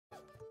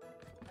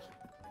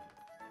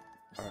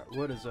Alright,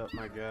 what is up,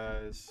 my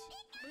guys?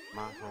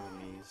 My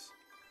homies.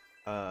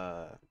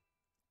 Uh,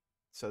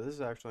 so this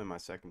is actually my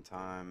second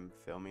time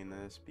filming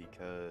this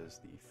because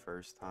the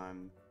first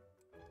time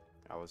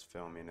I was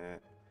filming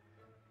it,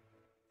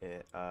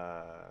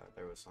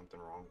 there was something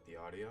wrong with the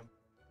audio.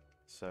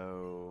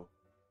 So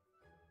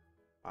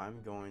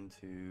I'm going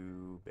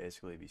to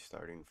basically be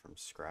starting from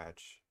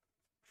scratch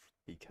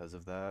because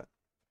of that.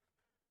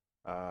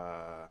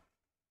 Uh,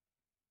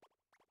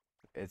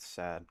 it's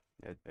sad.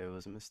 It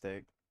was a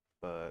mistake,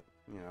 but,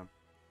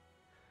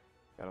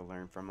 gotta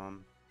learn from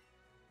them.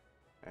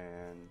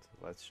 And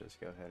let's just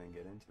go ahead and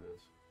get into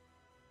this.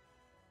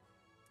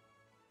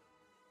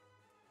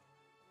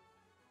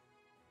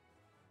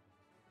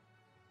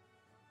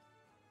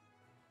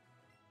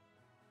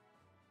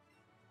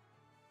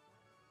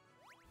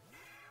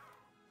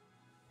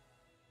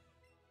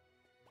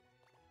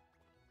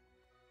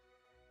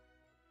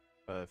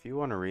 If you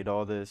want to read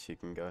all this, you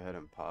can go ahead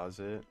and pause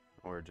it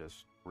or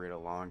just read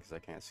along because I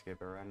can't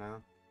skip it right now.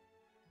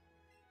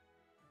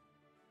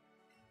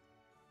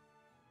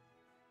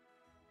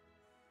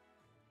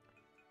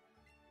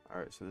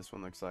 Alright, so this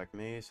one looks like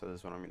me, so this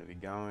is what I'm going to be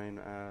going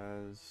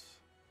as.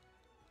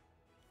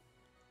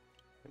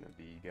 Going to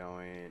be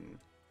going.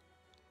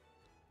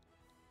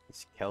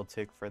 It's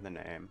Celtic for the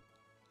name.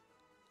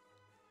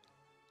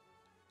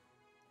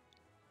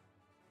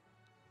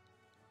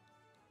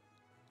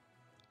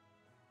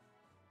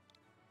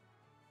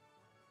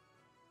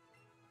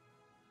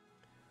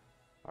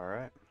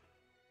 Alright.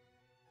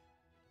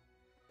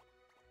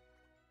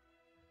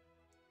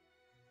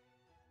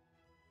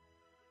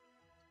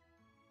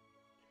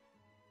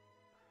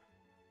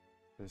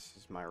 This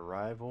is my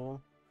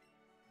rival.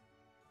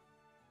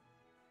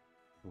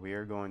 We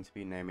are going to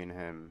be naming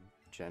him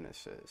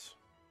Genesis.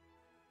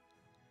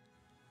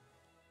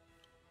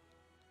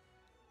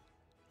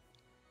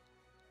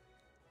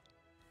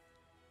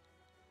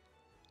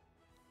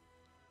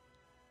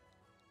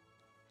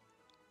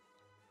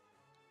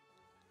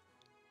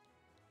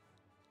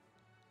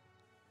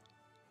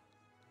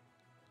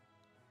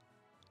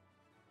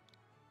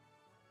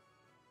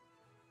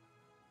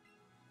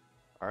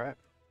 Alright.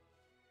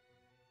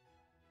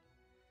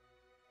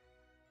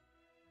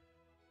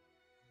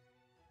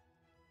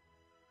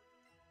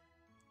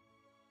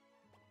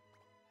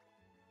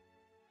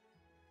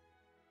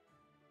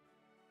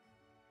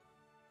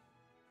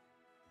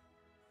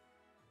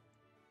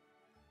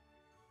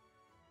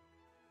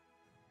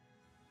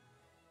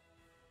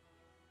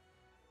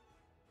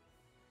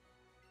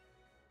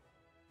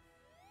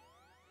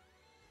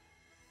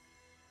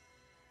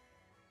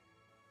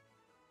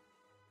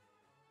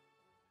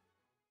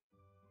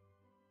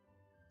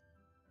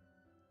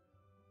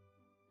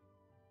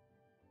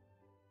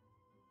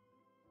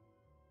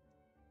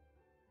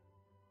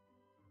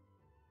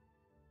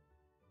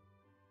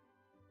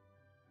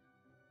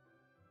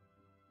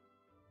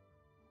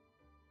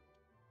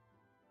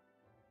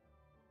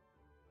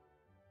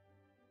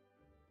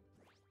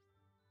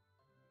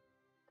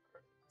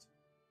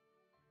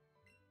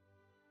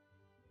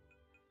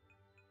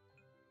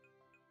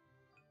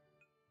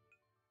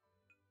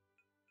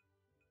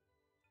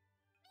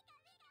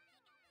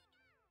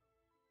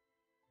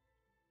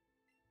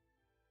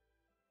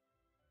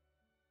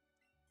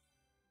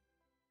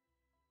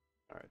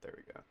 Alright, there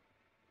we go.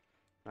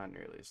 Not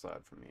nearly as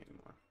loud for me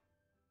anymore.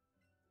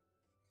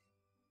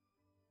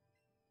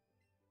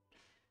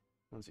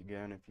 Once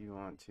again, if you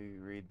want to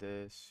read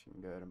this, you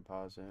can go ahead and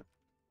pause it.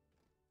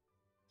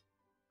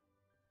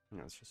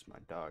 It's just my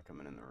dog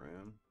coming in the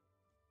room.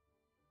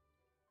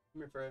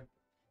 Come here, Freya.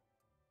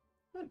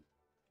 Come on.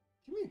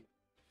 Come here.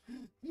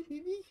 Hey,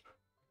 baby.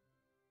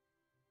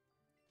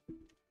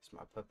 It's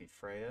my puppy,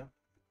 Freya.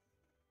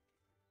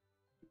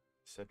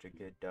 Such a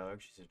good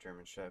dog. She's a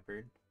German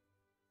Shepherd.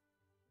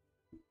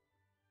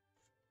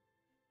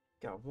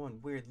 Got one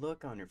weird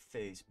look on your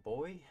face,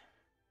 boy.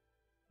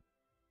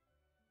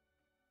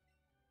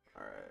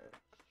 Alright.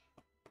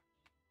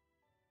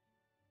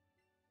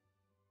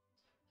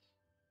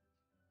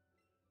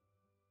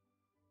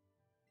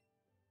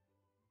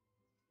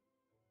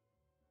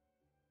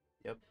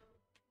 Yep.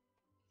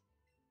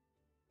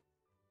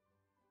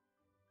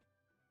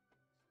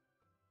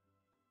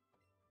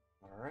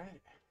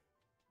 Alright.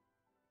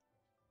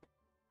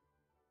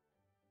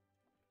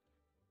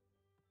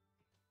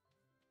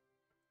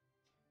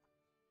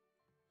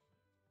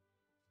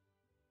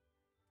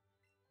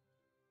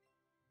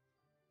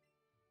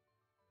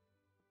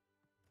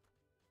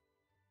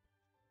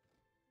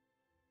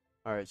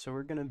 Alright, so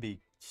we're gonna be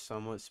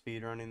somewhat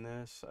speed running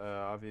this.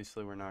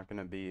 Obviously, we're not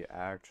gonna be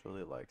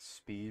actually like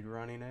speed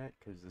running it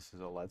because this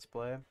is a let's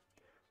play,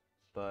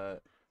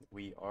 but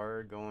we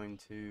are going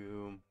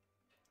to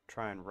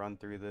try and run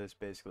through this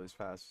basically as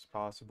fast as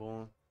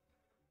possible.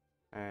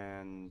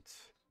 And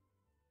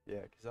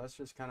yeah, because that's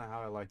just kind of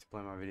how I like to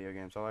play my video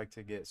games. I like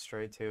to get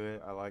straight to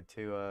it. I like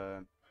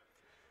to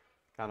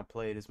kind of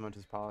play it as much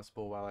as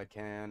possible while I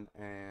can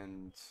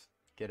and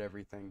get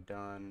everything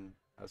done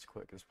as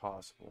quick as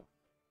possible.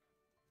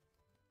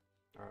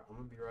 Alright, I'm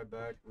gonna be right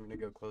back. I'm gonna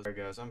go close. Alright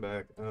guys, I'm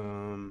back.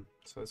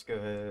 So let's go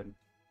ahead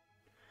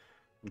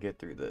and get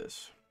through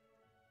this.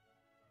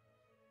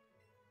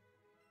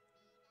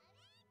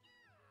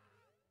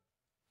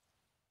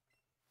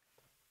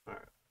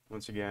 Alright,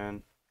 once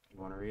again, if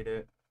you want to read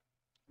it,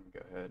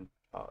 go ahead,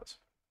 pause.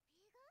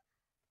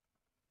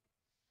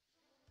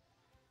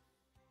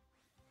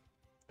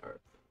 Alright.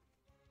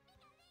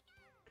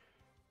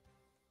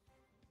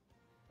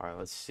 Alright,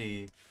 let's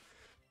see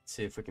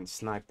if we can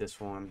snipe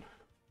this one,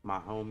 my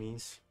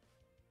homies.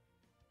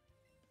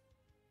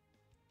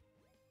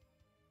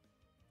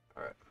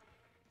 Alright.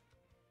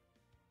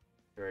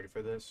 You ready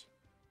for this?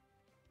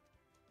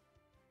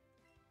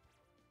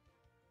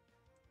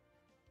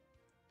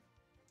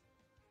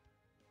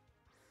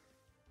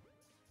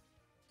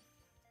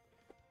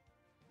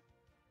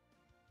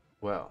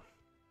 Well,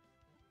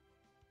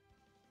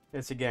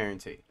 it's a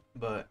guarantee,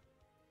 but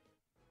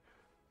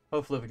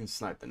hopefully we can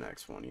snipe the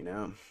next one, you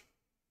know?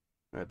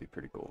 That'd be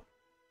pretty cool.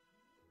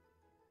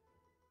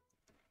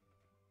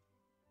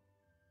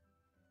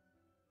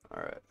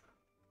 Alright.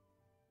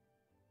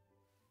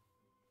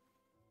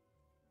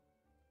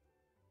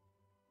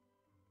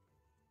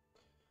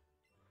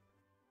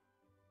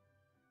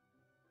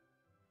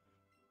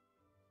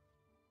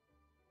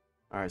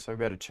 Alright, so I've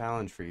got a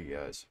challenge for you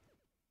guys.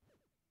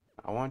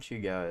 I want you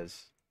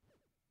guys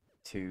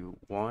to,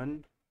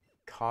 one,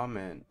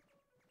 comment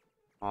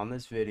on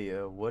this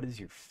video, what is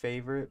your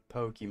favorite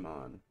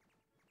Pokemon?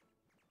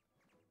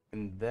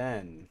 And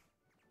then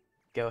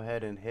go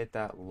ahead and hit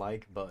that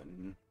like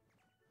button.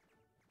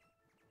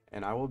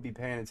 And I will be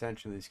paying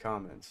attention to these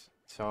comments.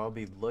 So I'll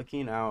be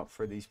looking out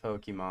for these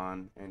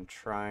Pokemon and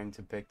trying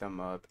to pick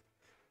them up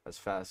as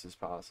fast as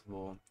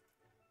possible.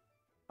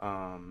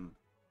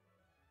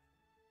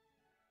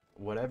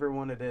 Whatever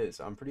one it is,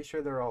 I'm pretty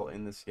sure they're all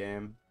in this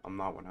game. I'm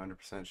not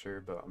 100%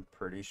 sure, but I'm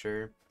pretty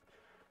sure.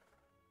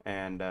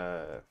 And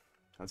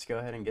let's go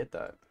ahead and get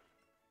that.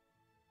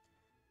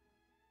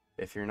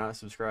 If you're not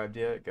subscribed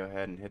yet, go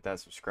ahead and hit that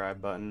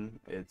subscribe button.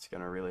 It's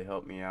going to really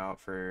help me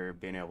out for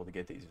being able to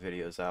get these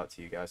videos out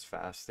to you guys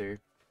faster.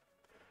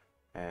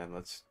 And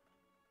let's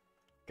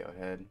go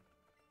ahead and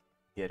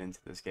get into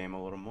this game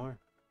a little more.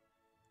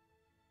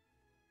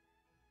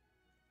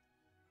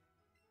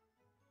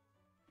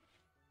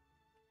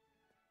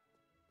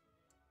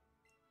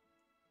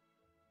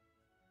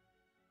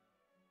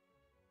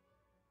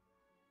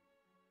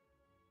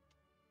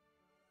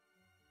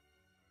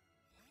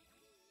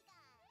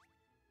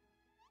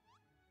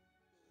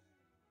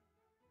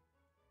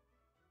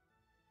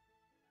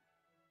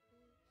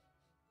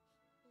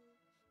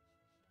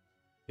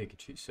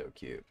 Pikachu's so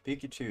cute.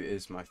 Pikachu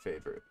is my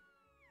favorite.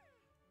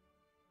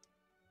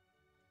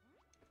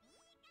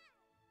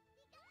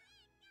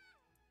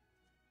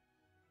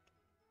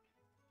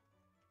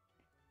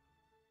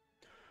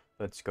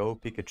 Let's go,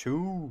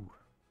 Pikachu!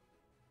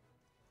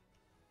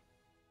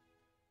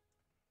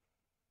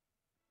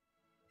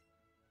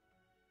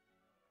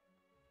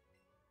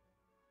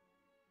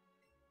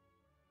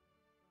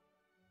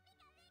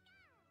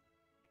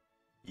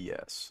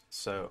 Yes,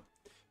 so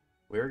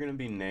we're going to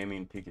be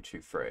naming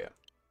Pikachu Freya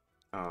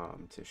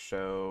to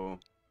show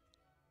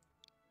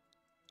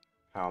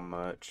how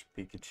much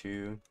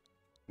Pikachu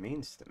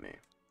means to me.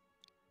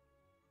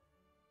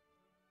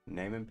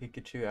 Naming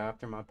Pikachu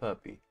after my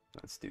puppy.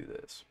 Let's do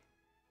this.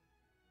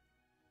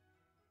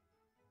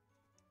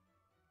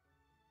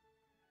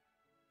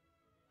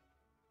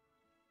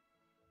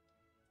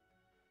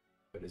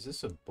 But is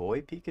this a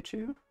boy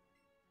Pikachu?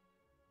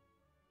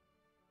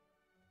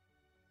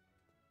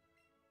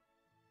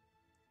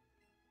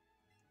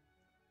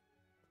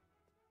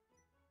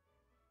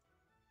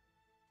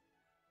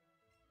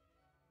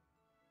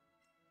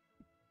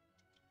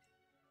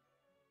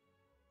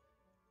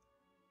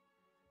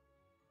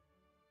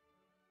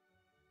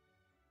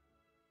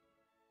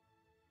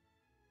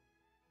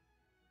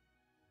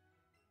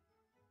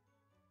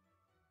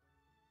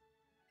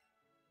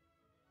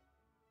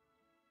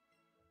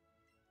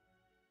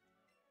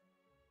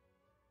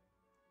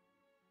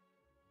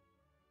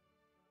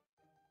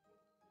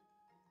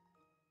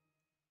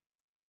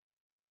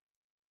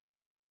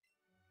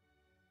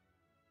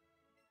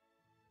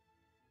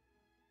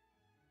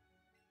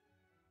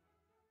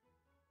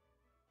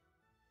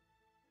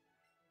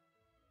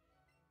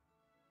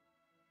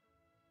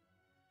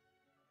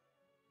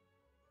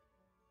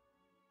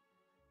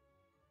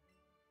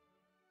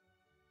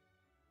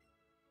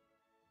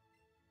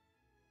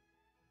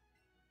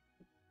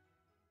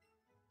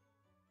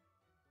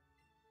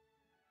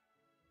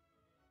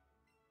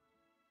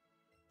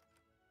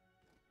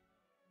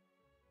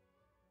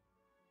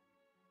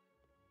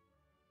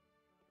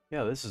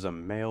 Yeah, this is a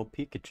male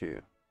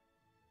Pikachu.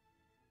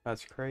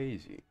 That's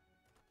crazy.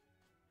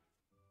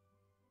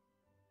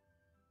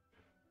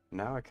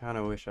 Now I kind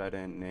of wish I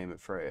didn't name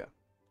it Freya.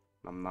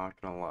 I'm not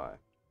gonna lie.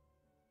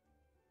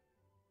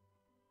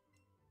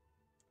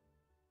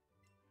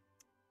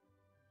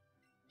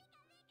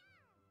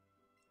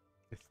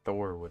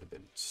 Thor would have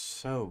been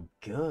so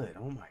good.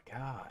 Oh my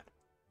god.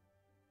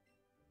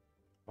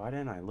 Why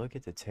didn't I look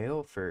at the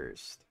tail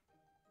first?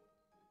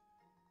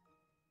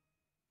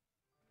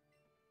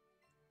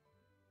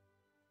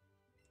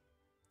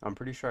 I'm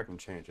pretty sure I can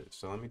change it,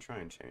 so let me try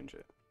and change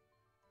it.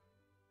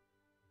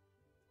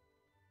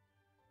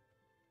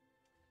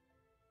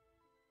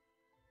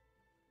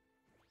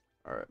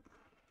 Alright.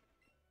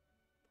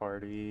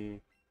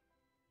 Party.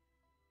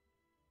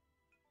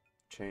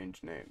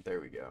 Change name.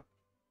 There we go.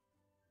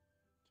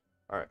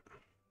 Alright.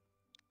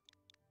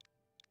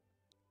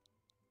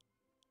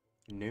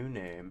 New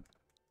name.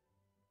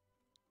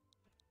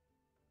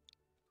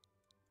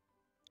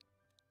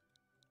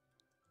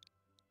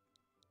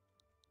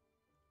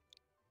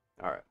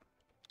 Alright.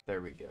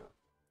 There we go.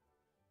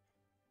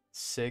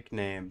 Sick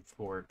name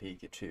for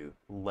Pikachu.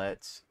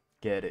 Let's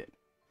get it.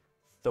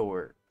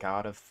 Thor,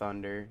 god of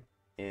thunder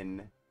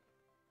in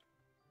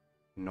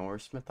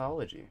Norse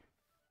mythology.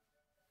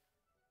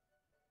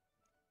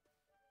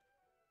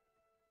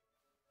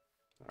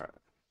 Alright.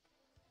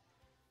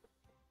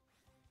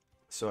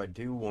 So I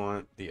do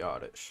want the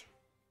Oddish.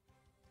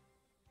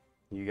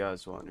 You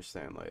guys will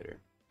understand later.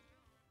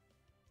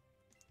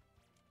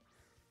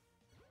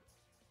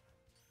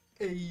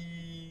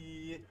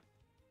 Hey,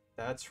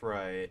 that's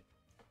right.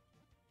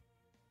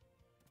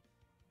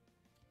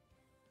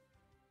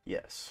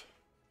 Yes.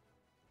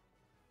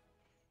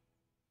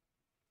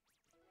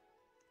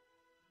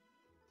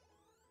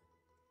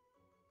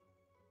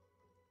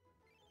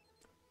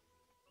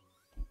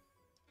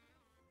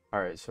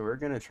 Alright, so we're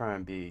gonna try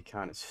and be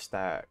kind of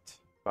stacked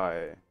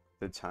by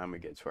the time we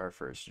get to our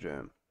first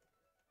gym.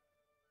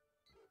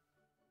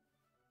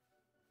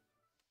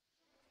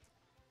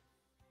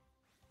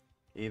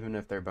 Even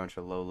if they're a bunch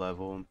of low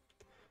level,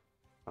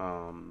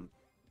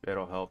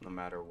 it'll help no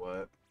matter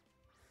what.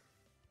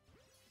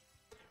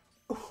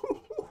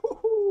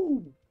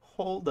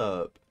 Hold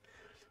up.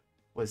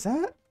 Was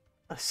that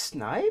a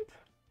snipe?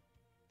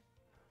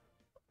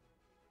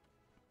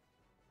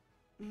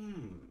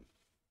 Hmm.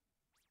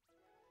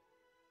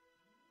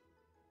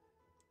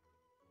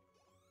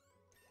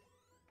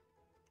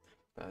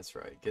 That's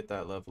right. Get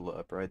that level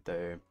up right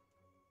there.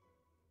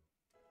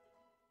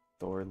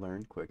 Thor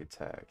learned quick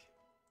attack.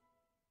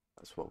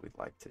 That's what we'd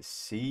like to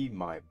see,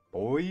 my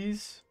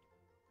boys.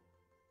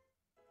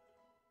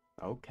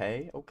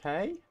 Okay,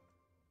 okay.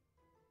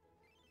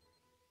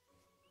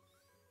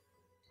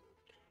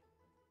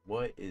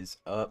 What is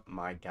up,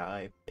 my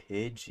guy,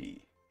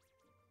 Pidgey?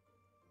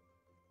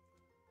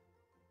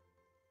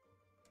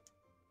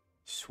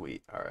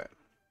 Sweet, alright.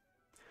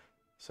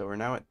 So we're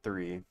now at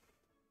 3.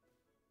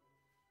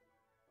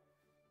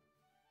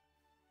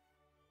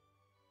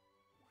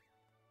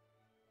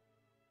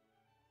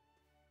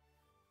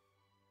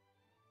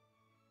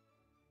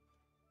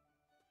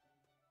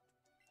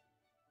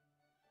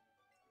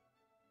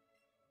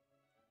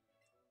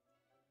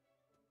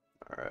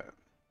 Alright.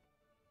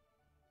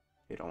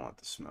 You don't want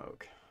the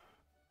smoke.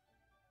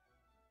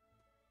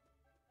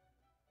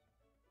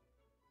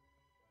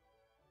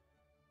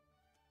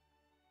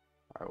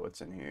 Alright,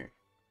 what's in here?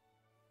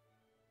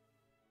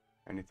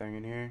 Anything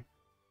in here?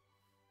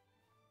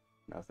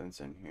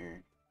 Nothing's in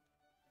here.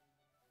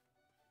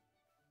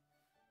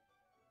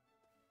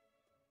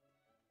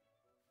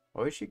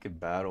 I wish you could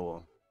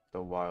battle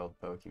the wild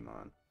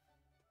Pokemon.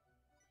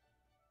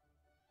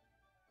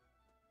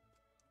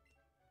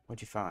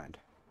 What'd you find?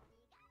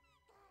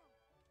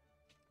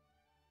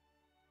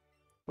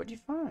 What'd you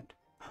find?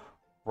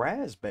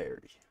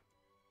 Raspberry.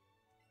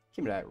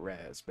 Give me that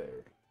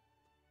raspberry.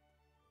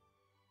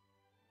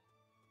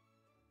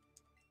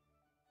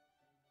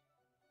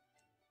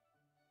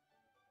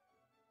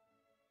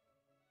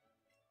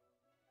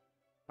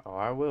 Oh,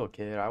 I will,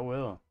 kid. I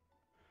will.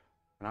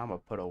 And I'm gonna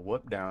put a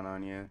whoop down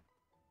on you.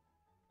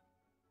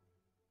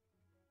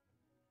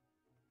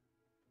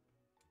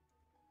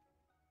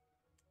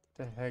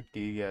 What the heck do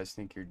you guys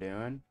think you're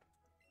doing?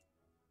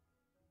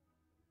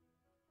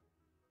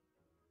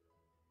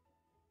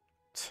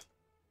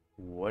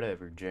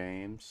 Whatever,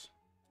 James.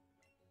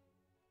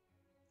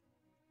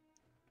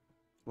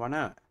 Why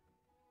not?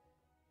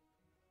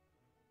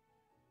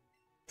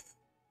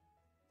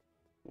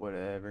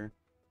 Whatever.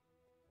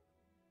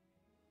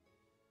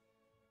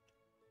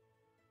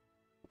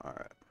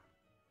 Alright.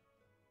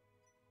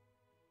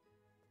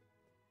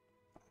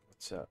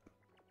 What's up?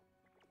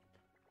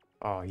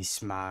 Oh, he's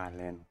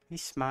smiling.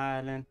 He's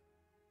smiling.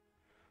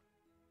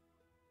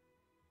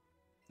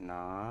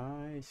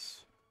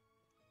 Nice.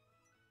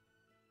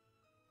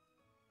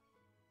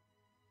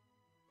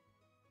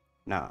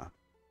 Nah.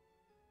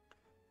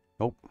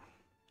 Nope.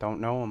 Don't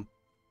know him.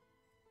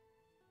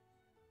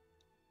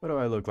 What do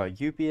I look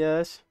like?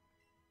 UPS?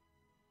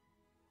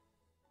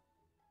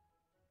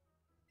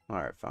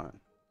 Alright, fine.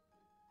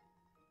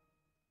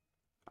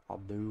 I'll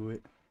do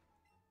it.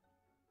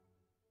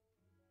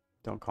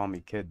 Don't call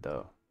me kid,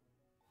 though.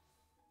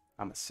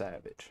 I'm a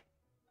savage.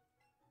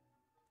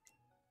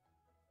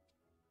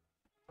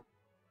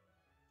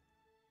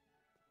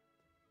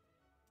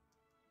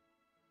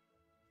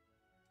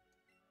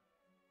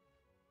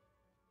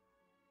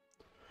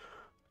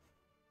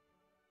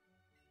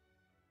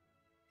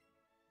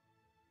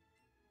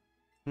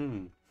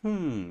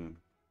 Hmm.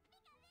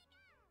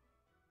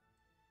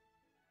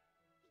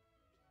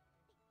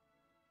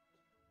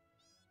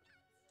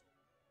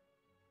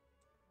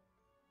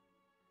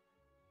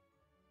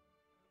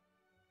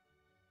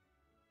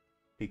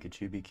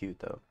 Pikachu be cute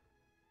though.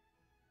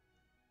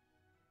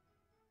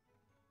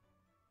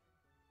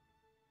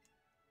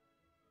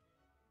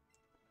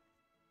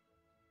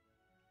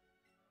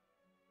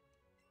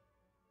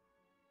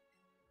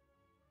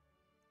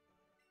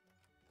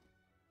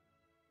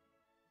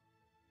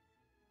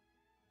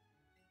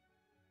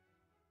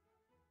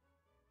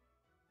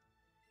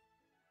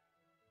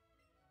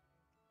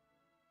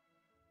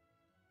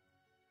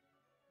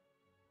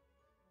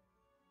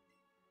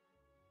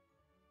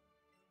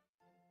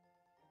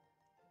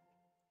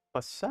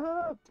 What's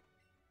up?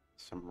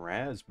 Some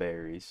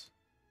raspberries.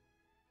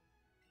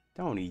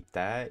 Don't eat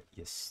that,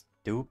 you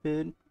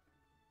stupid.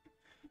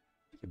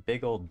 You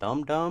big old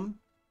dum-dum.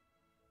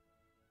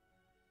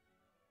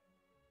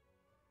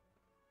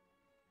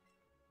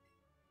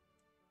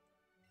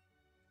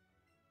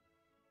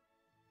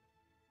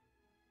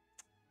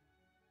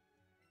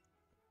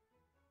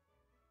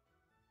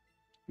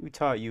 Who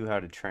taught you how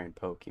to train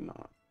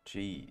Pokemon?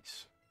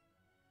 Jeez.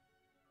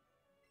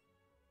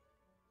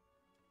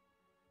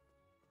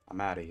 I'm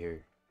out of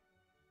here.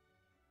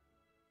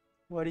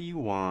 What do you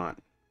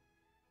want?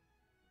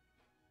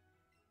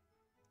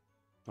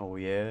 Oh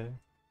yeah?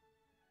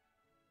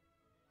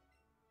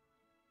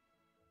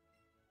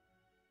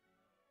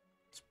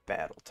 It's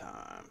battle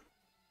time.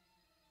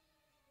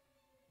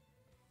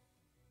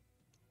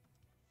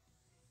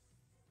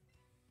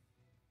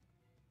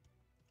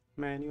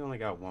 Man, you only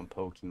got one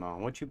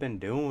Pokemon. What you been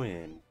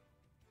doing?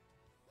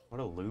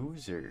 What a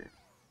loser.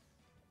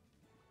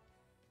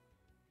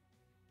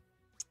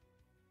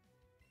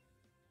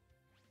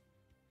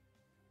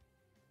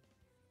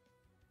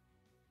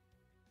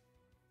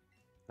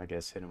 I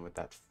guess hit him with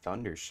that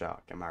Thunder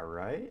Shock, am I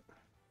right?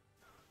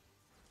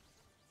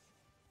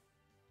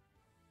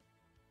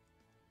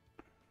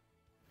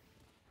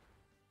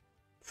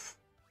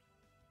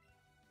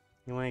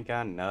 You ain't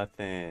got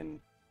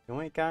nothing.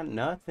 You ain't got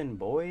nothing,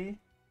 boy.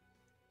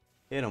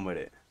 Hit him with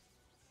it.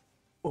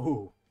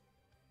 Ooh.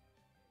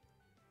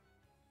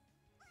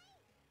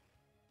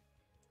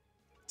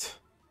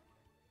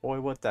 Boy,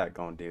 what that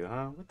gonna do,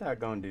 huh? What that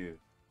gonna do?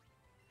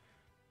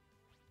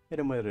 Hit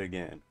him with it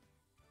again.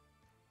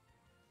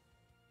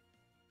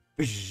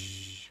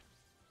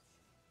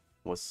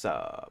 What's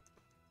up?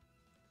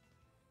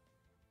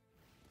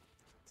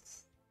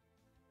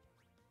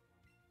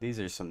 These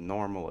are some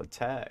normal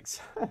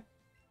attacks.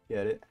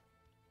 Get it?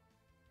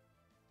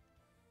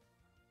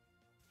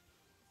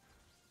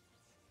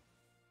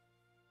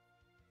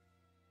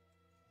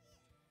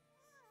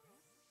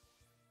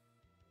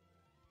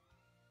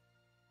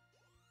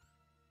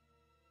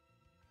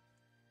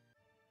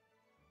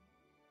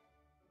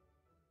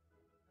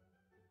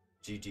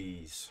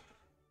 GG's.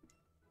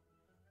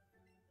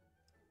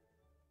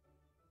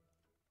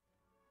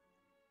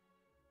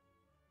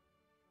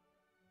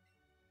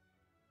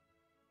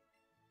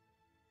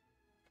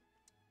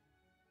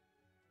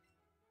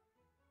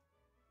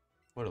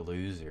 What a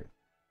loser.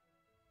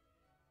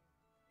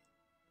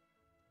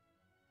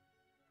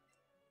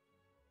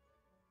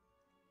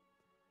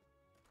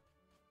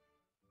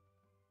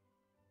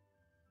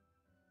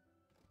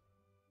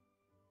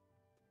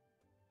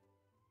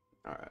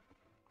 Alright,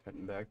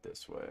 heading back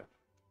this way.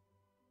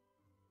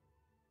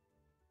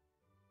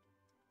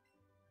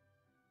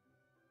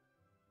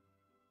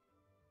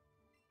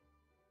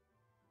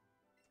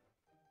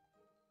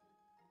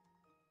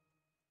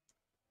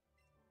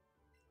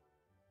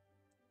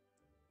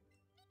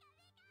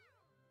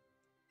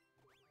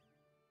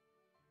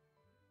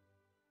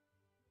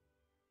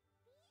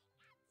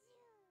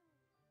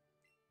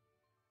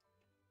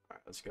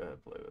 Alright, let's go ahead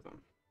and play with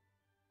him.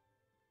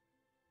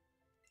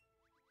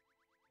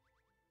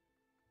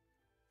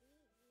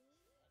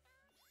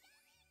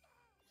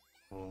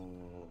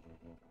 Oh.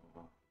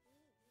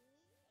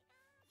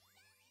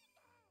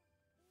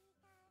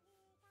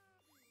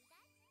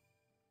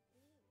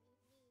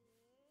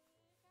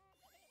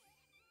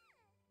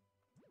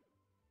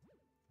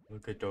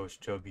 Look at those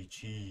chubby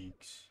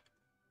cheeks.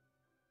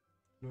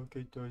 Look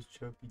at those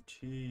chubby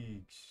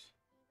cheeks.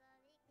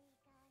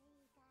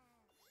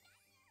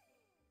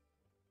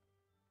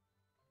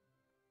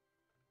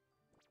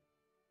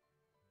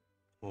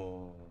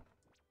 Oh.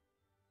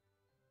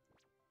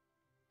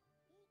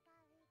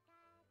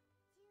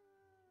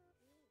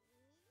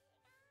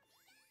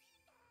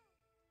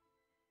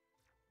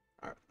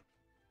 Alright.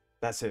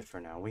 That's it for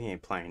now. We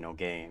ain't playing no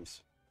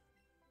games.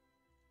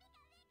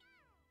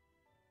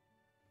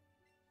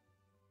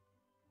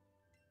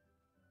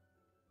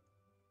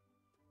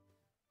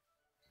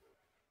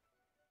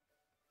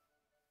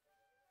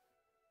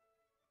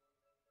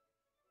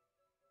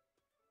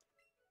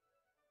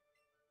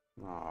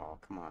 Oh,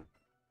 come on.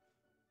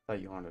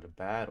 Thought you wanted a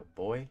battle,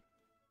 boy.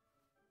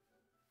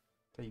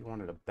 Thought you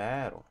wanted a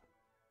battle.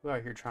 We're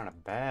out here trying to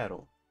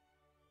battle.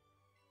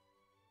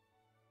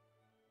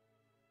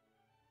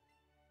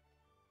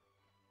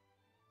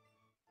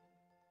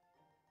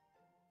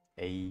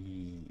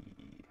 Ayy.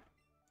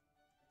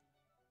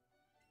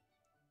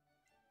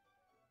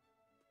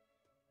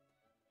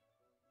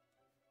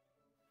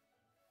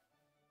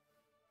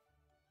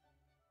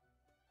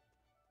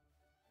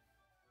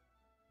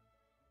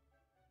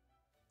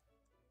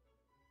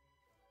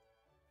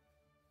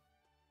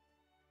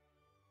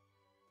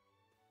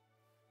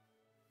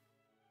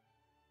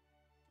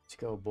 Let's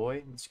go,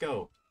 boy. Let's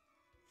go.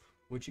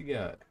 What you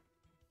got?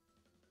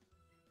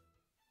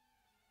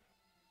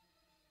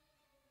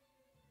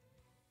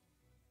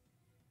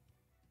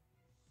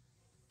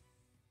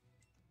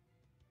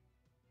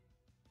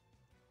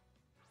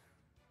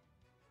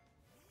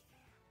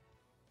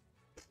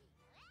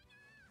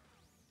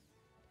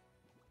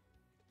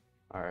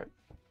 Alright.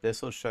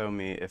 This will show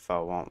me if I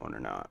want one or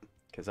not.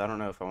 Because I don't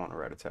know if I want a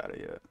Rattata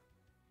yet.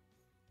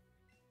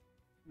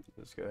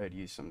 Let's go ahead and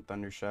use some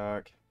Thunder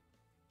Shock.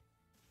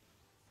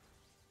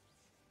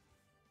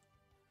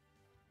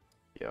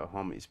 Yo,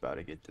 homie's about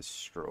to get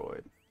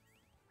destroyed.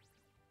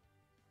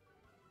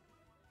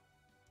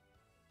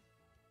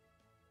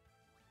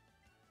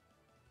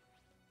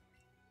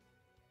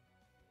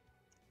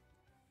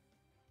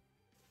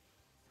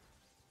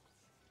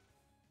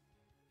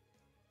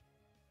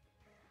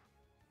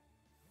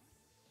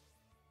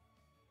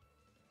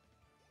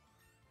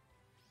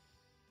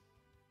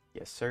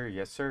 Yes, sir.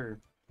 Yes, sir.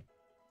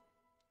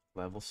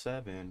 Level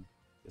 7.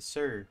 Yes,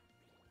 sir.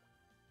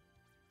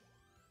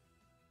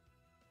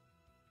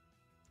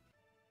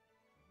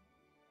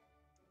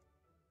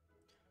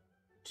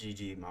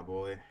 GG, my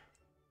boy.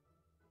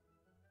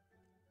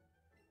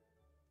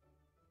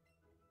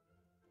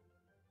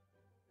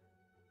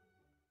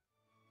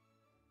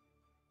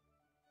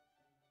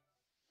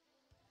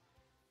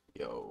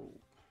 Yo.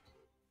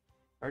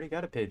 I already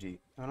got a Pidgey.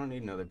 I don't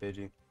need another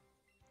Pidgey.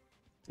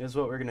 This is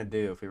what we're going to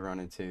do if we run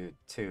into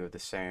two of the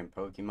same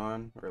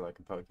Pokemon, or like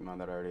a Pokemon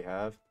that I already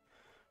have.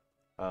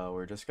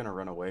 We're just going to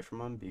run away from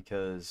them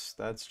because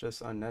that's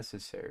just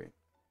unnecessary.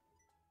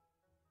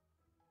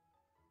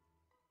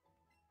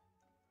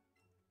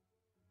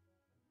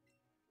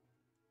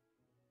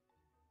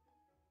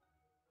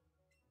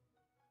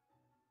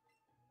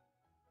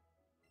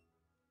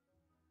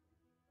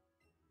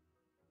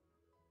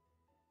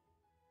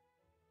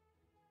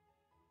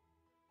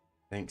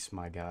 Thanks,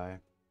 my guy.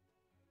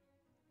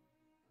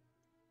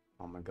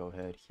 I'm going to go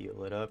ahead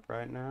heal it up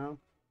right now.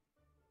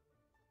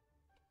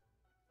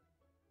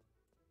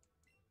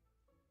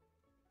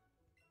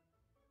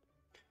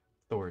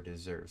 Thor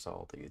deserves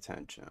all the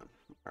attention.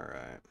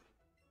 Alright.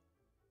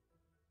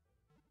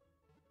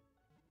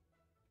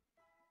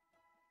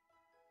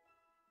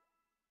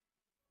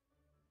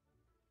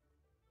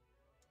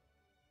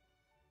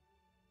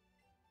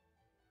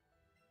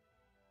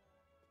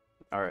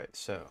 Alright,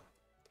 so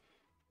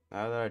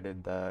now that I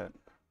did that,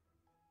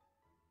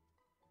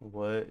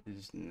 what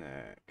is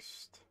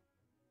next?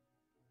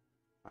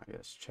 I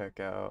guess check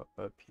out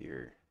up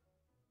here.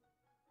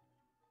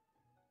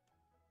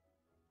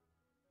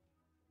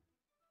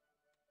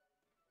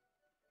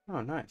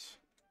 Oh, nice.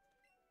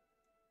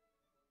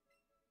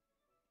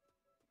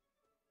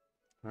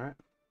 Alright.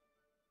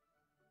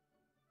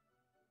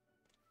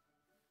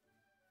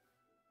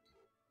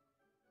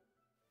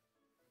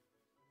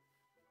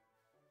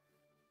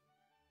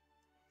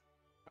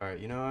 Alright,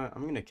 you know what?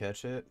 I'm gonna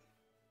catch it.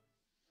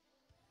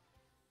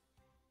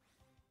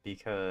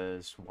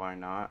 Because why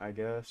not, I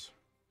guess.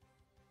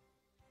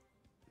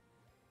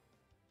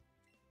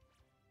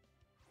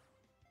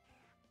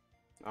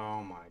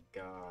 Oh my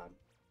god.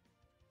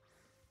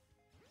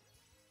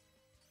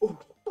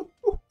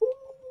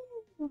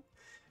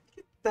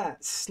 Get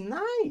that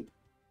snipe,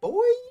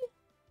 boy!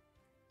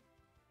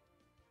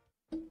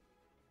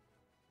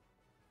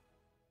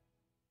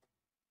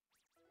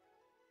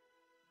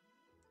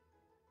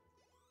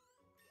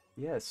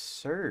 Yes,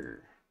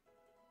 sir.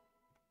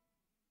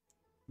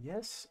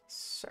 Yes,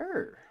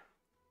 sir.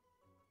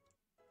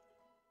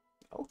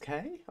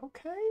 Okay,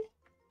 okay.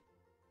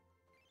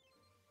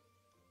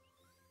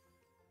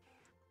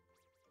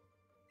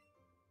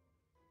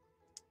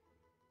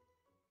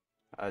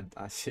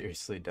 I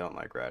seriously don't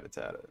like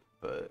Rattata,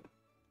 but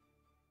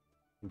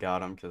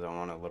got him because I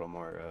want a little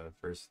more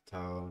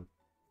versatile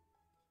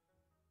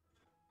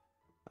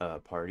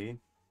party.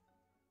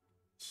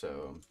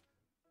 So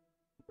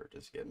we're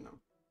just getting them.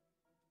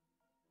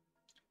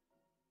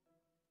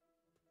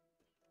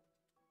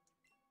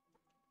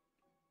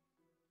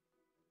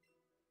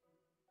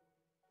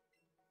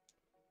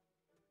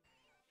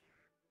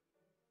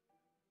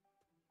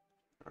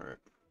 Alright.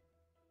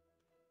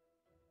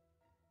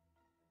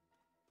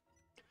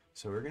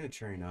 So we're going to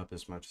train up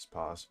as much as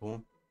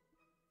possible.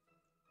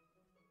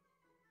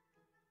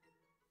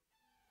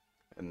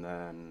 And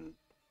then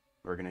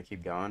we're going to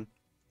keep going.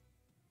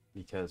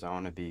 Because I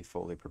want to be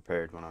fully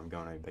prepared when I'm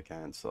going up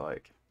against,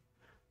 like,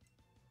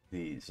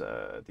 these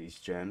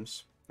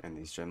gyms and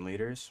these gym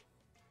leaders.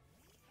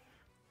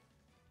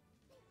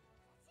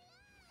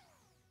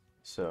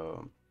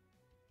 So,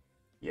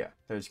 yeah,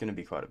 there's going to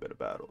be quite a bit of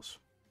battles.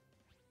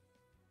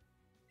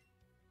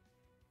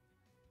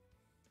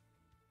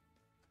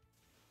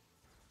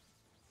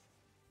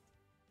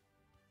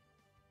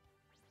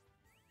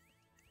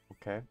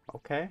 Okay,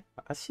 okay.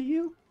 I see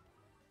you.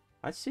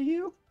 I see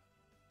you.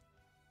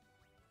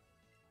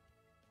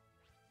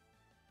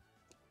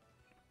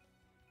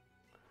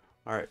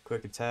 Alright,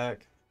 quick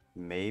attack.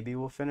 Maybe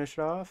we'll finish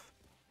it off.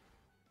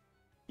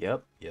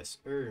 Yep. Yes,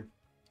 sir.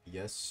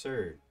 Yes,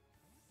 sir.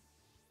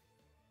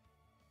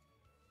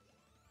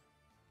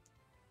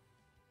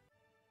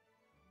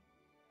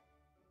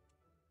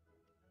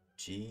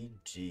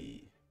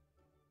 GG.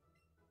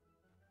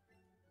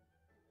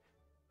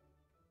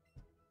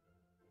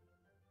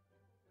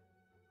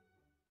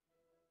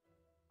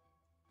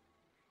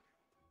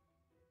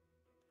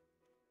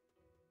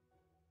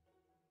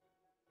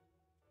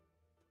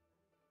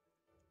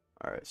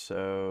 Alright,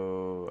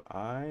 so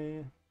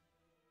I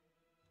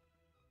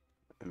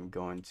am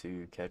going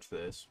to catch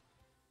this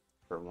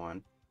for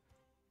one.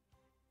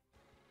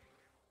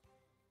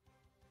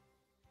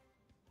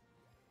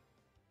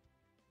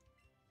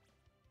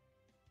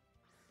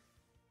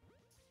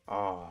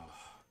 Oh,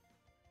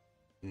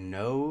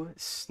 no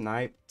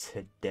snipe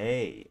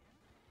today.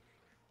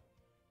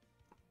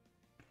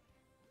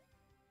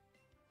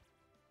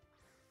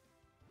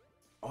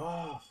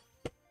 Oh,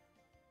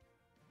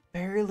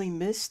 barely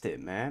missed it,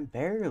 man.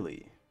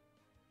 Barely.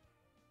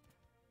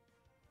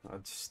 I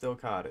still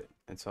caught it.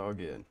 It's all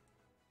good.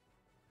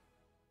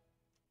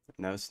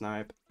 No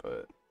snipe,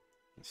 but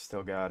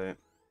still got it.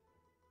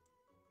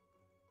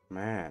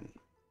 Man.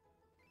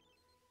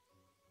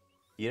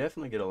 You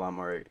definitely get a lot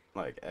more,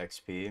 like,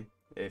 XP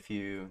if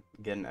you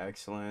get an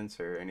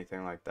excellence or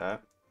anything like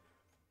that.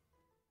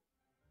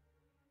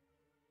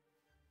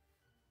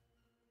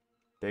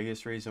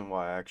 Biggest reason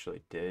why I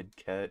actually did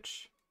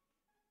catch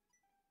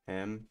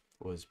him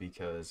was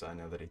because I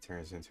know that he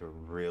turns into a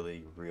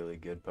really, really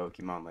good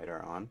Pokemon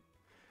later on.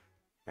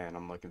 And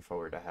I'm looking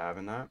forward to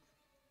having that.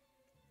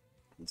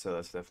 And so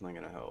that's definitely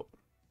going to help.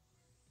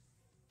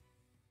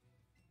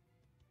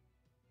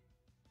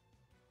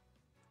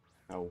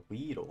 A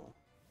Weedle.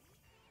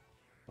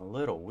 A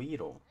little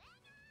Weedle.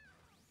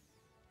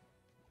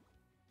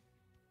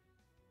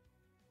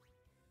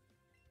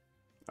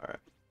 Alright.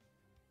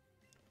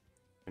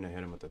 Gonna hit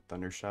him with a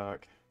Thunder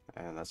Shock.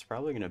 And that's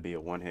probably going to be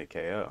a one-hit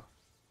KO.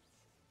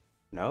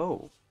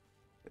 No,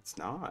 it's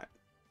not.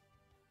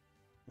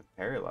 I'm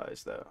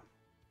paralyzed, though.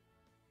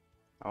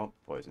 Oh,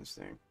 Poison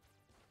Sting.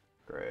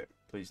 Great.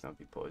 Please don't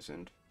be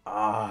poisoned.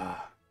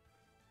 Ah!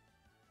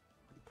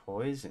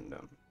 Poisoned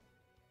him.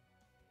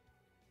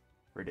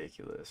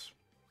 Ridiculous.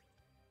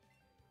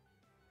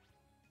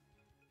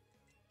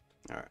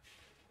 Alright.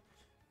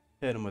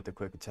 Hit him with a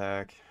quick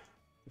attack.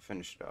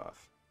 Finish it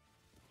off.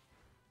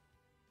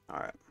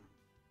 Alright.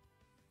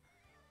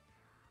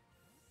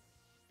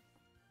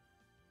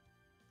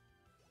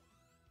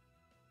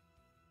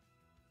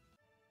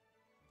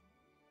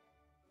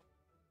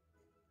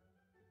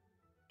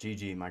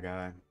 GG, my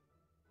guy.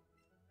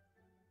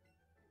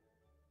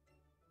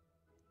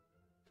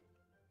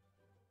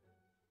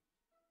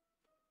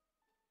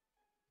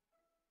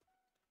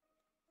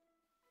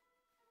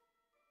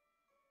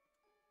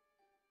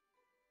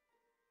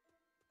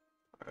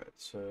 Alright,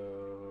 so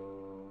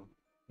what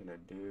we're gonna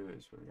do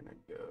is we're gonna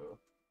go.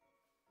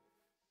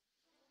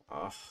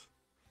 Ah,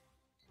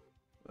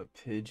 a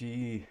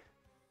Pidgey.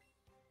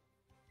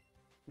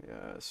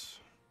 Yes.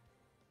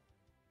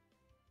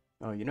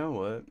 Oh, you know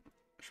what?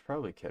 I should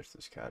probably catch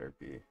this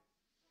Caterpie.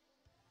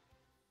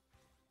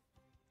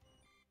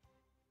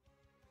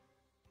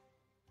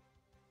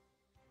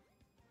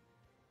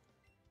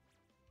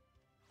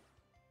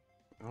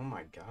 Oh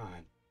my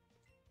god.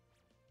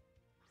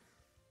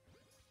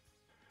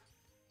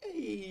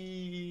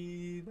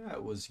 Hey,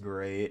 that was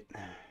great.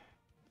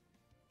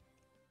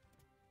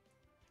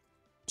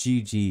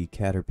 GG,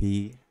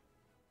 Caterpie.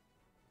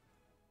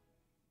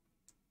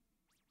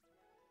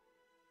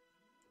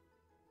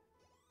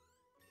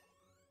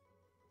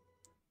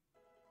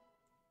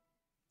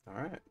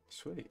 Alright,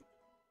 sweet.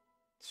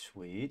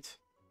 Sweet.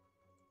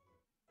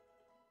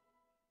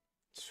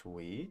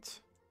 Sweet.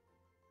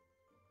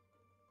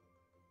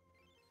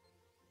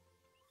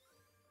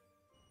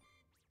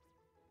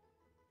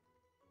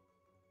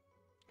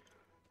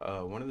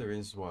 One of the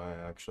reasons why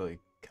I actually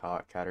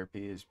caught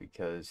Caterpie is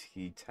because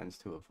he tends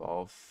to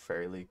evolve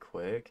fairly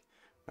quick.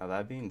 Now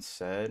that being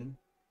said,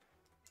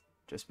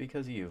 just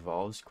because he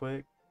evolves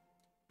quick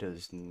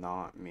does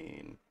not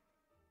mean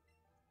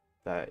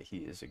that he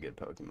is a good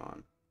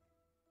Pokemon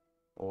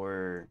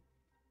or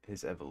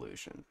his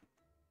evolution.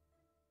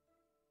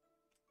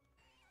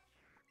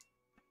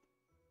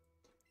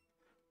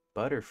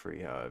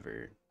 Butterfree,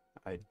 however,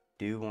 I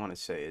do want to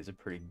say is a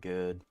pretty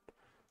good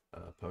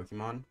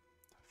Pokemon.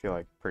 I feel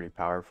like pretty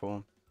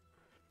powerful.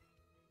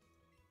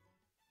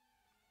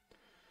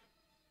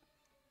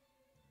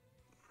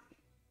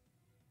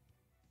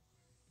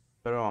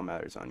 But it all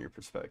matters on your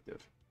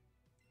perspective.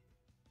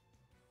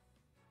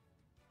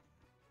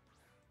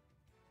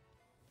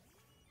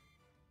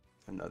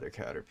 Another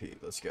Caterpie,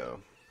 let's go.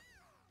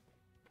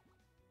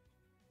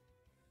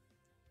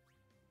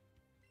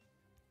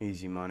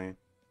 Easy money.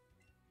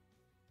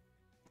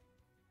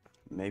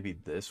 Maybe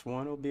this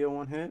one will be a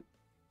one hit.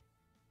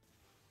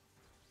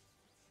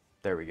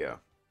 There we go.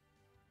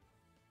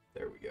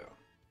 There we go.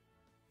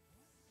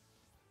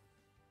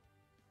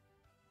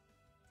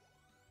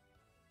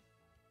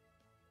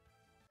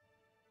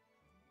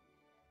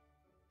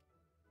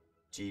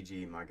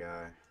 GG, my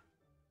guy.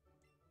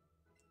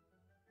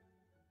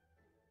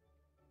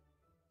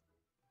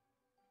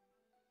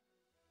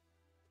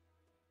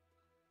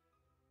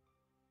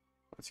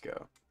 Let's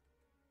go.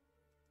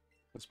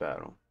 Let's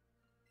battle.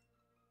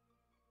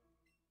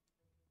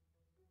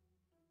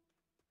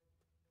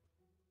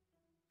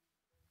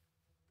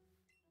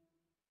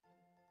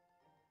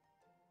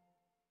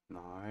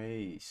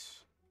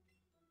 Nice.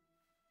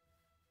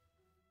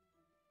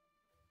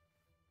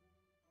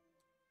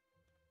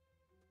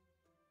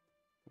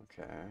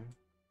 Okay.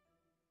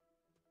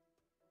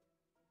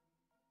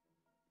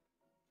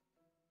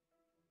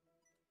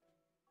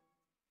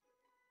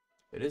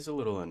 It is a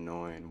little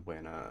annoying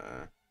when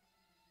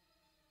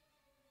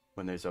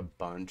there's a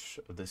bunch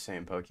of the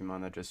same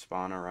Pokemon that just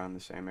spawn around the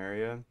same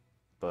area,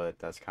 but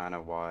that's kind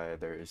of why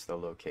there's the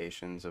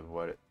locations of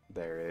what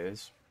there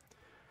is.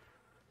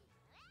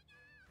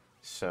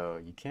 So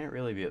you can't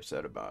really be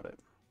upset about it.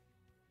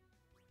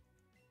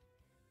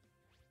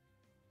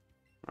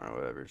 Alright,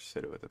 whatever, just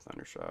hit it with a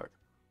Thunder Shock.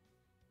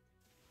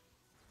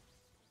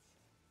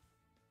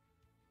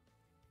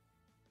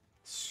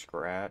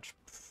 Scratch.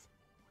 Pff,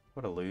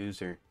 what a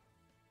loser.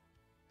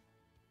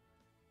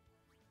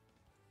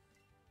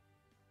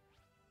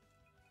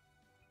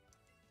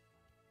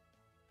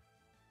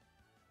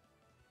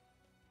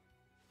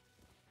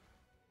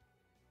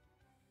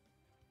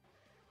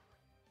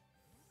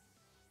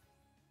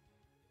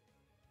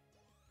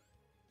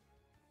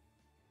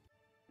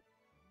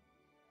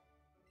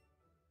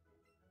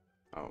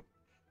 Oh,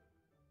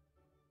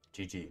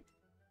 GG.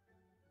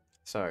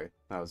 Sorry,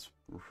 that was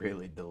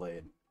really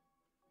delayed.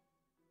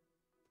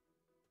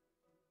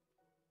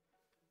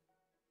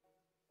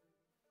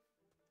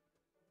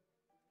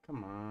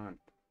 Come on.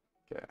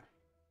 Okay,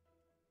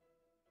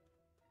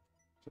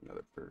 it's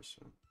another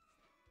person.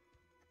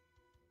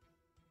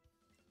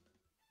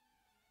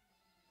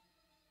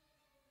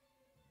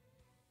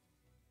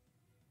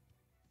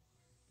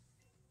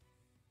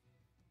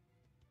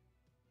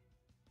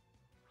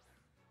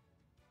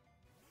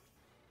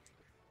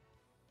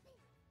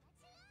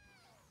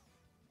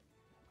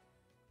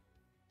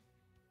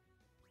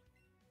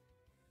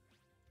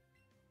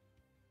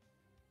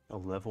 A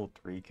level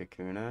 3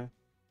 Kakuna?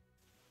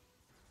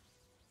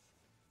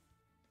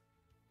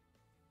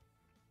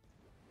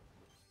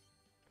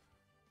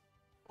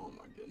 Oh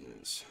my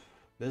goodness.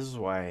 This is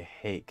why I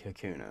hate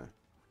Kakuna.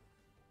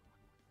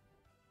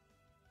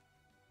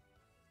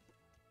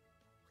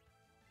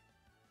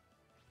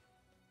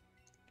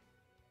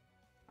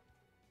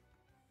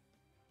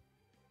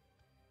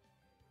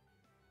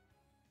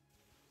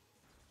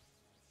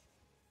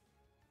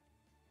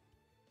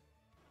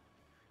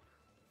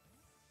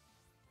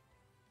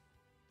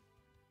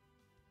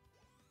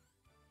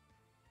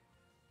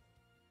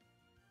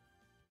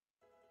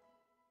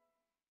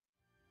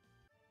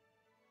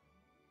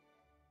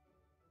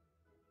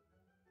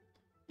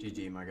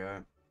 GG, my guy.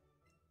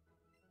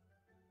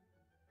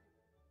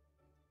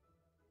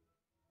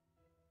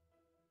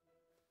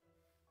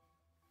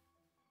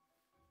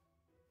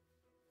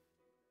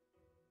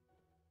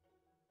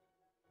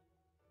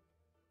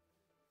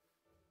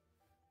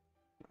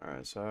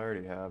 Alright, so I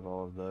already have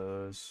all of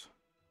those. Is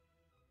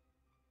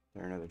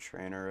there another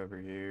trainer over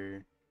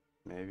here?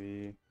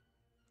 Maybe.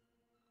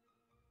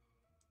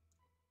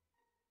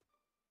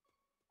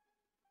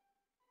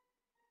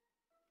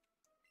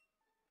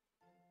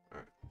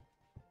 Alright.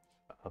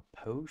 A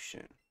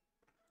potion.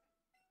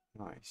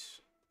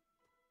 Nice.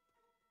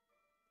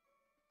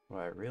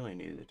 What I really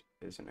needed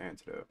is an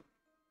antidote.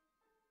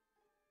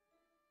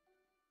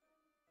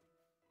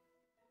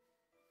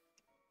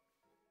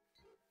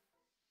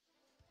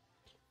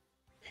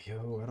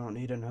 Yo, I don't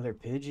need another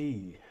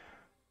Pidgey.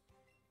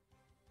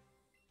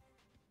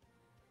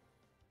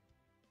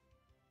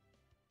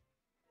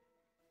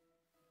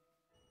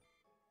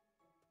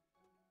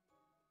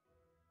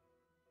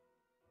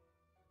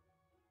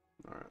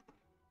 Alright.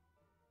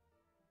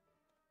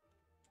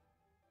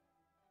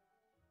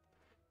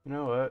 You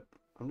know what?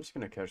 I'm just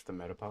gonna catch the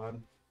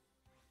Metapod.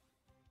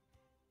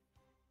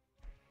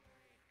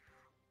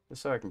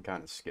 Just so I can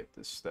kind of skip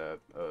this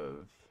step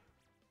of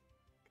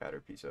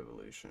Caterpie's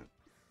evolution.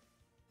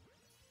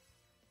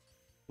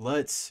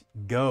 Let's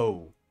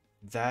go.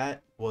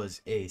 That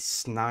was a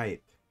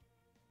snipe.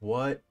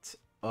 What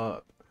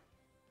up?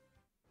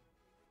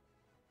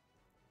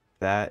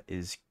 That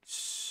is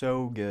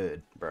so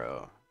good,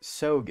 bro.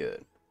 So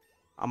good.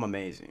 I'm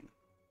amazing.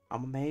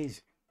 I'm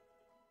amazing.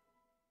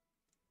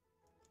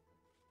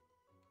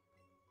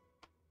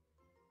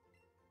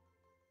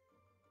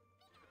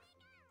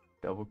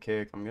 Double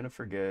kick. I'm gonna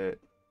forget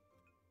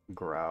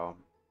growl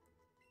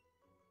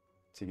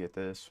to get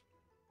this.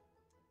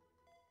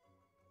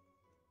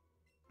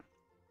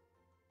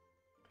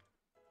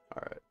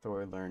 Alright,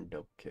 Thor learned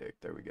double kick.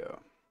 There we go.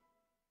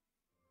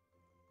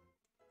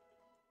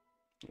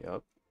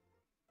 Yup.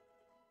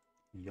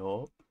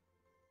 Yup.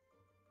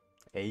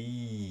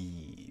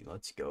 Hey,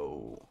 let's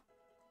go.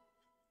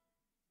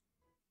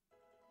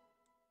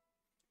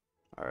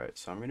 Alright,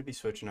 so I'm gonna be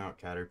switching out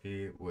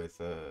Caterpie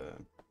with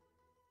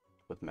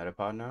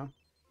Metapod now.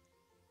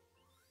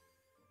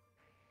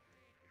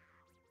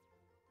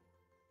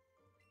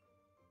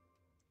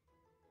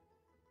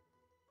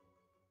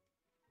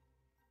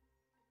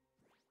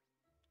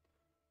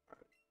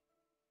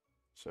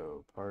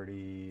 So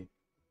party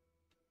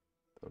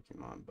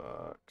Pokemon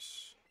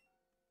box.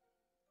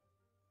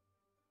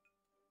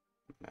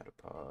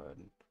 Metapod.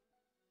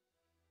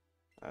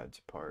 Add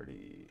to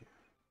party.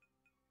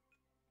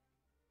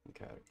 And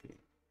Caterpie.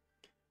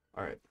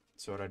 Alright,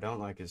 so what I don't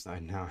like is I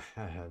now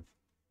have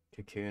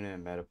Kakuna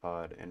and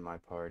Metapod in my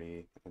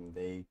party, and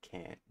they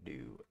can't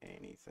do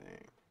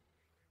anything.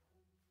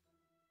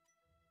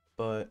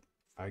 But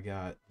I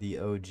got the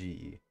OG,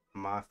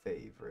 my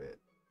favorite,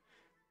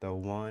 the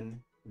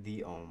one,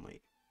 the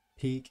only,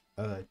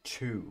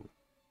 Pikachu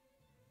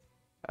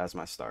as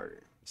my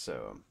starter.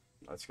 So,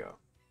 let's go.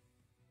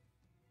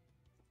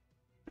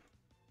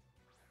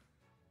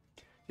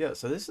 Yeah,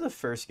 so this is the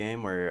first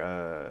game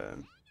where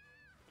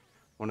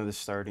one of the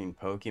starting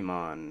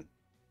Pokemon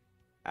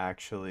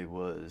actually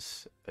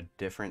was a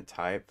different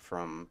type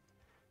from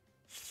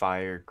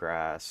fire,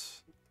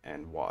 grass,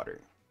 and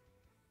water.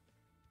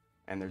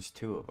 And there's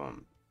two of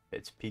them.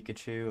 It's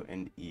Pikachu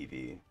and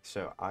Eevee.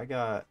 So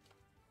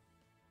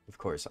of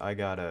course, I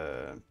got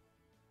a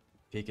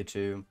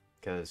Pikachu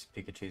because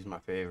Pikachu's my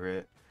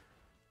favorite.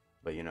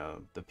 But you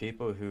know, the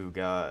people who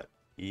got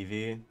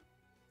Eevee,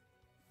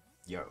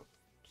 yo,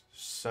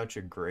 such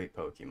a great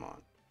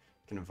Pokemon.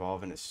 Can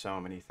evolve into so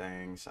many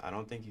things. I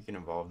don't think you can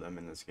evolve them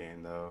in this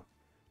game though.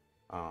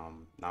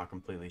 Not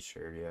completely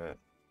sure yet.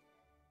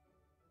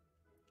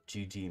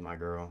 GG, my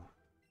girl.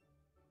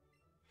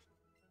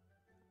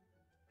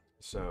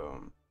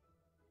 So,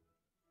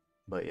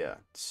 but yeah,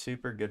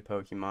 super good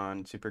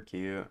Pokemon, super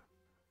cute.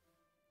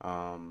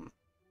 Um,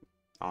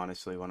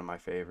 Honestly, one of my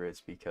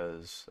favorites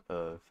because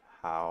of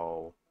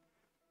how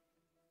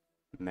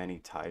many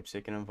types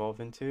it can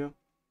evolve into.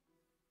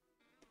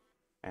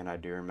 And I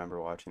do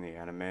remember watching the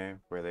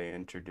anime where they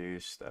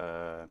introduced,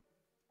 you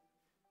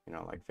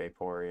know, like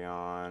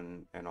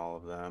Vaporeon and all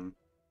of them.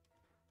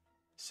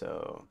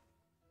 So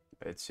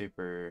it's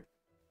super,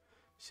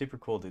 super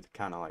cool to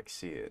kind of like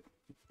see it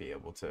be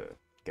able to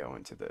go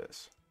into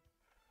this.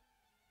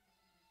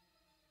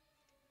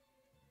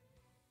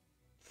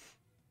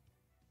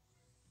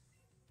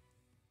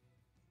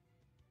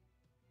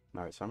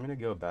 Alright, so I'm gonna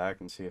go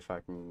back and see if I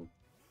can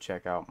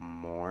check out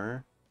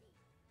more.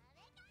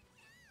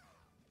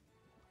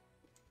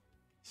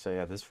 So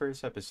yeah, this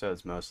first episode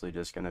is mostly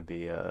just gonna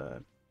be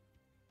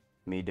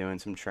me doing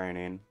some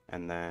training,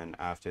 and then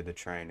after the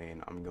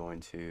training, I'm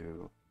going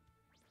to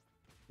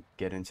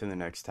get into the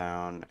next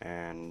town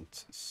and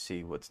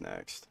see what's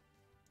next.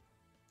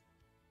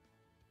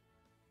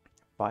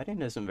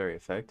 Fighting isn't very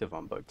effective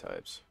on bug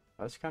types.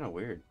 That's kind of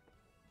weird.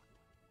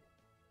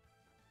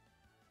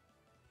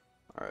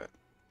 Alright.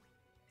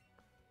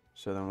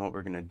 So then what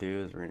we're gonna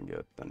do is we're gonna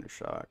go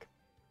Thundershock.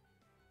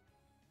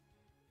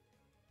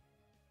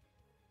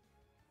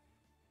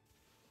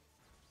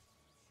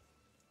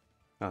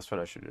 That's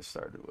what I should have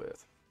started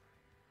with.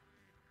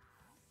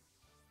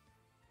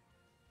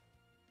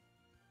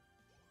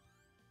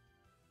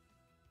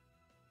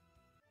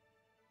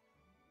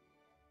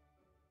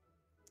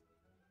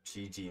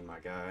 GG, my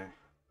guy.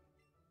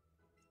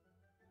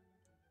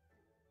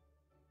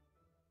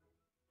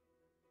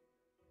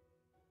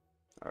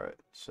 Alright,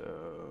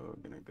 so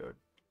gonna go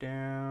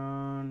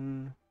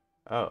down.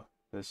 Oh,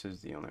 this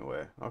is the only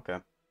way. Okay.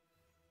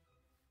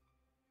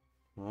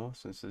 Well,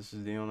 since this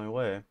is the only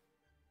way.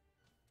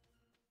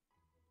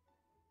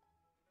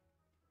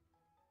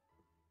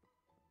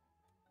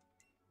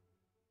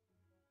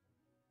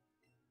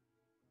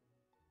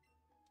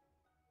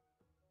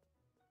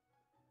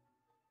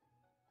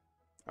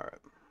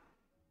 Alright.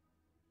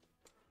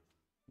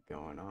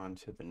 Going on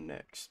to the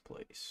next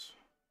place.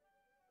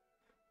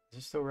 Is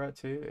this still Route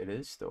 2? It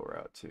is still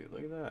Route 2.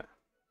 Look at that.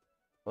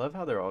 I love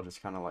how they're all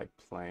just kind of like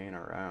playing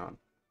around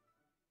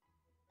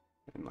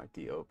in like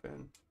the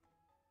open.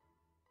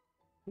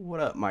 What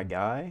up, my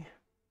guy?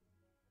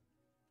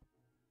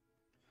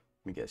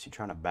 Let me guess, you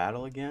trying to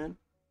battle again?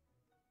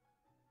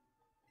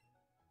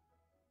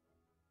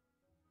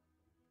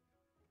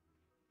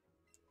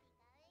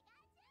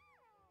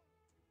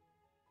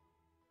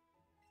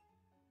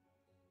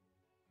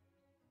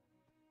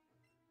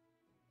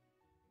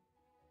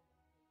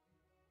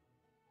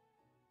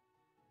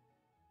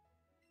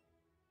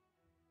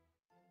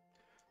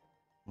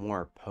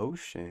 More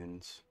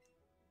potions?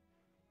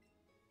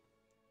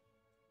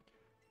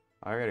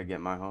 I gotta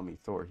get my homie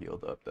Thor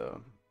healed up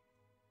though.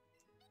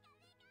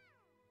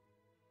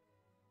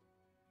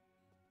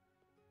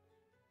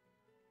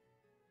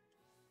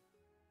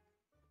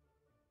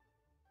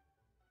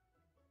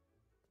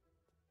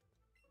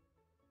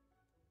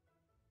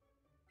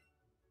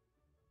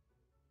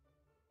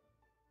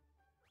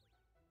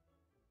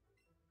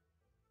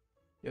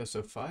 Yeah,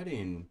 so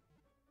fighting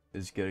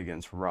is good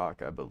against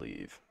rock, I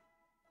believe.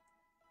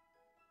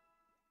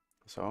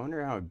 So I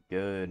wonder how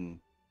good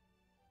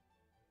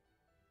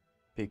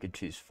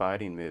Pikachu's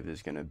fighting move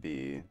is gonna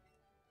be.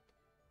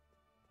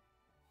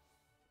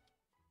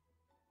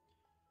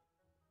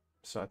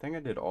 So I think I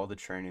did all the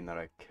training that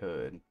I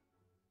could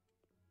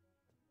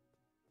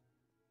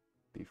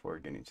before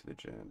getting to the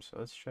gym. So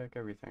let's check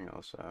everything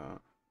else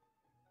out.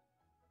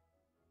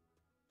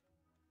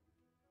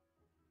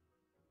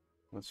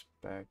 What's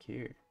back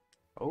here?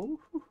 Oh,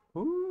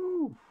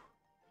 hoo,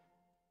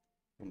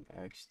 an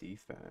X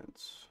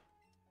defense.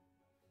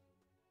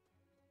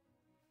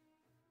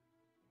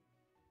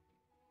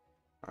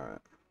 Alright,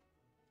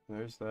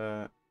 there's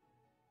that.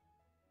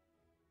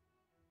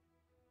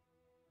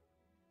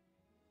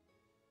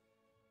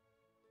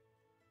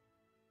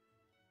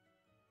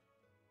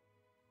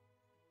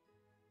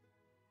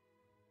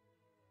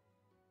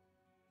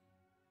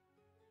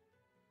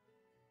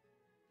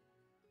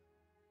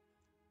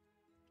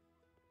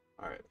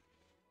 Alright.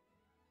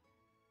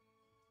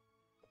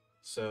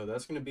 So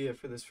that's going to be it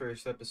for this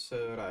first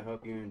episode. I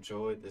hope you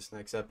enjoyed. This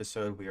next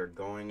episode, we are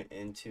going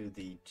into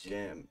the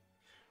gym.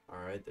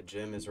 Alright, the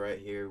gym is right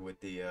here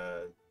with the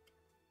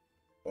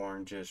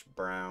orangish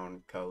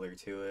brown color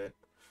to it.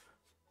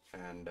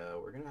 And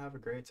we're going to have a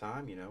great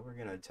time, you know. We're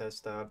going to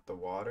test out the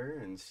water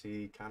and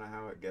see kind of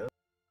how it goes.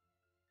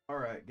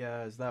 Alright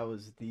guys, that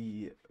was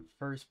the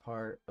first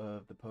part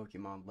of the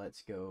Pokemon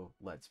Let's Go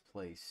Let's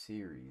Play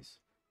series.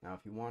 Now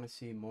if you want to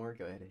see more,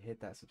 go ahead and hit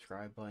that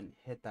subscribe button,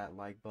 hit that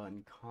like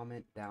button,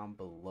 comment down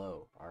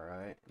below,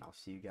 alright? And I'll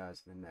see you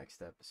guys in the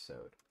next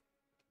episode.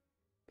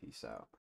 Peace out.